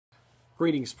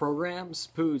Greetings programs,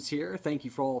 Poods here. Thank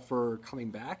you all for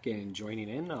coming back and joining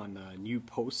in on a new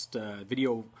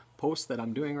video post that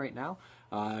I'm doing right now.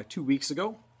 2 weeks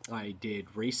ago I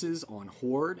did races on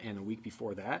Horde, and a week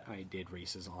before that I did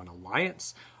races on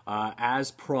Alliance.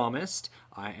 As promised,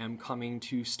 I am coming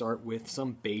to start with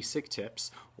some basic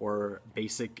tips or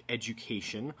basic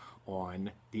education on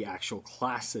the actual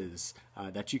classes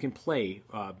that you can play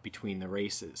between the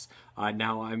races.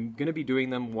 Now I'm going to be doing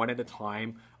them one at a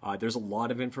time. There's a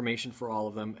lot of information for all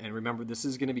of them, and remember, this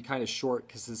is going to be kind of short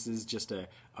because this is just a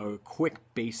quick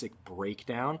basic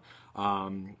breakdown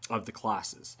of the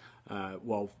classes.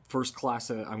 First class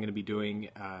that I'm going to be doing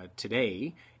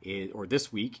today or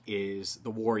this week is the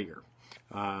Warrior.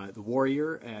 The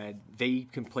Warrior, they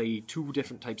can play two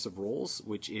different types of roles,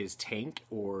 which is tank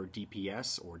or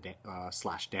DPS or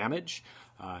slash damage.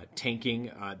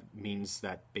 Tanking means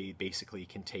that they basically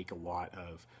can take a lot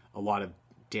of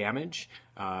damage,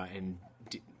 and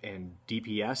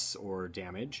DPS or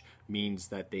damage means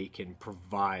that they can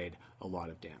provide a lot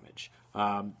of damage.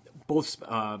 Both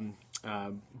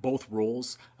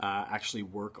roles actually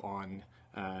work on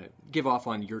give off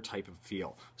on your type of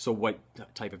feel. So what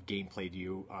type of gameplay do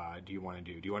you want to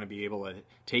do? Do you want to be able to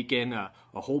take in a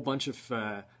whole bunch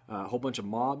of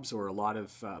mobs or a lot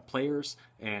of players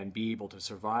and be able to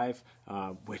survive,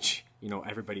 which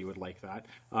everybody would like that,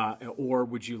 or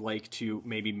would you like to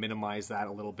maybe minimize that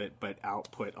a little bit but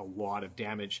output a lot of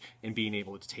damage and being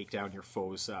able to take down your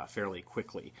foes fairly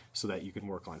quickly so that you can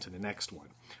work on to the next one?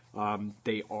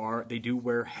 They do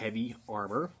wear heavy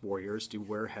armor. Warriors do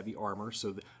wear heavy armor,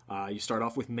 so you start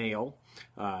off with mail,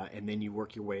 and then you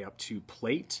work your way up to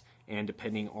plate, and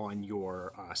depending on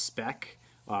your spec,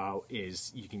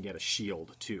 you can get a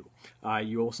shield too.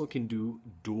 You also can do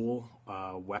dual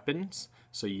weapons,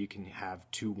 so you can have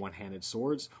two one-handed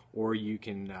swords, or you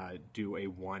can do a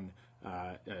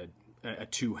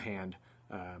two-hand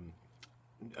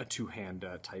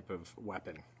type of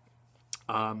weapon.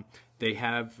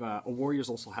 Warriors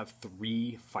also have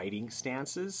 3 fighting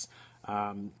stances.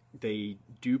 They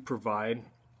do provide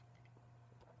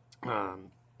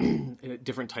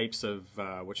different types of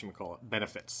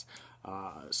benefits.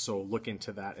 So look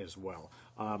into that as well.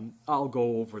 I'll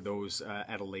go over those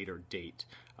at a later date.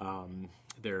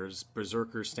 There's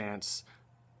Berserker stance,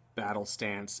 battle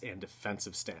stance, and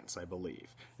defensive stance, I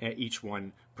believe. Each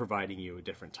one providing you a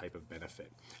different type of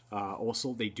benefit.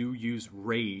 Also, they do use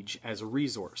rage as a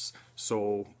resource.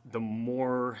 So the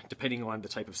more, depending on the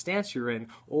type of stance you're in,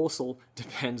 also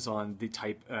depends on the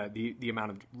type, the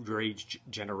amount of rage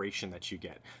generation that you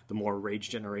get. The more rage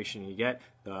generation you get,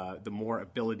 the more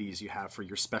abilities you have for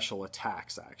your special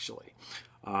attacks, actually.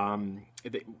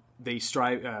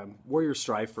 Warriors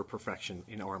strive for perfection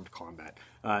in armed combat.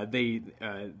 They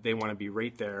want to be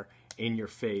right there in your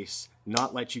face,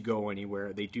 not let you go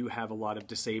anywhere. They do have a lot of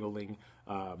disabling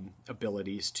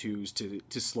abilities to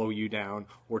slow you down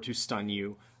or to stun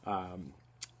you.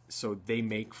 So they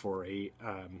make for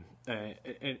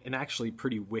an actually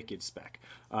pretty wicked spec.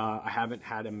 I haven't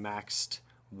had a maxed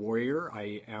warrior.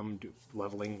 I am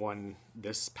leveling one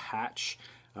this patch.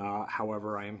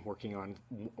 However, I am working on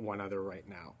one other right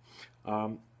now.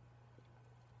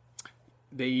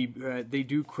 They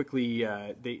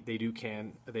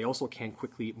also can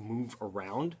quickly move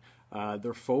around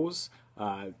their foes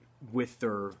with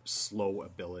their slow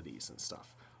abilities and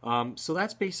stuff. So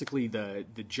that's basically the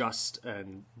just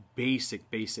and basic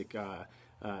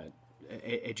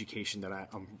education that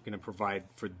I'm going to provide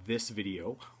for this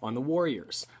video on the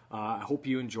Warriors. I hope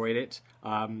you enjoyed it.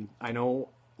 I know,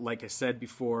 like I said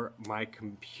before, my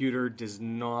computer does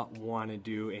not want to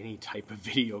do any type of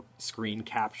video screen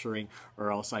capturing,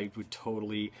 or else I would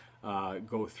totally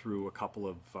go through a couple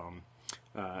of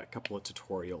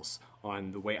tutorials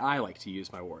on the way I like to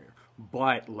use my Warrior.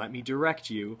 But let me direct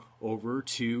you over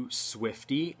to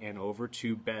Swifty and over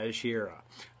to Bajheera.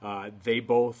 They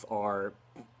both are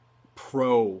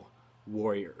pro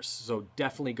Warriors, so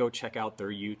definitely go check out their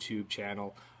YouTube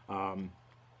channel.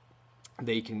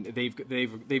 They've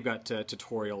got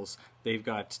tutorials, they've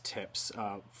got tips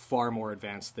far more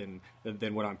advanced than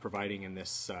what I'm providing in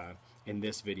this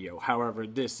video. However,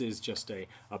 this is just a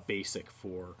basic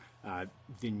for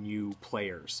the new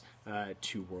players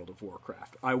to World of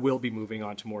Warcraft. I will be moving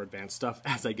on to more advanced stuff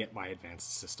as I get my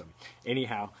advanced system.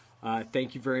 Anyhow,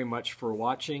 thank you very much for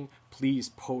watching. Please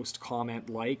post, comment,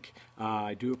 like.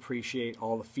 I do appreciate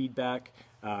all the feedback.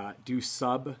 Do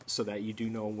sub so that you do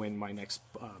know when my next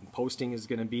posting is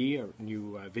going to be, or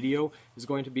new video is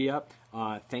going to be up.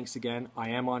 Thanks again. I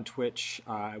am on Twitch.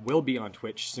 I will be on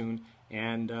Twitch soon.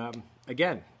 And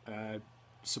again,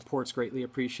 support's greatly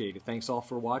appreciated. Thanks all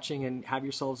for watching, and have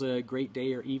yourselves a great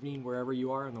day or evening wherever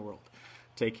you are in the world.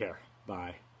 Take care.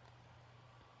 Bye.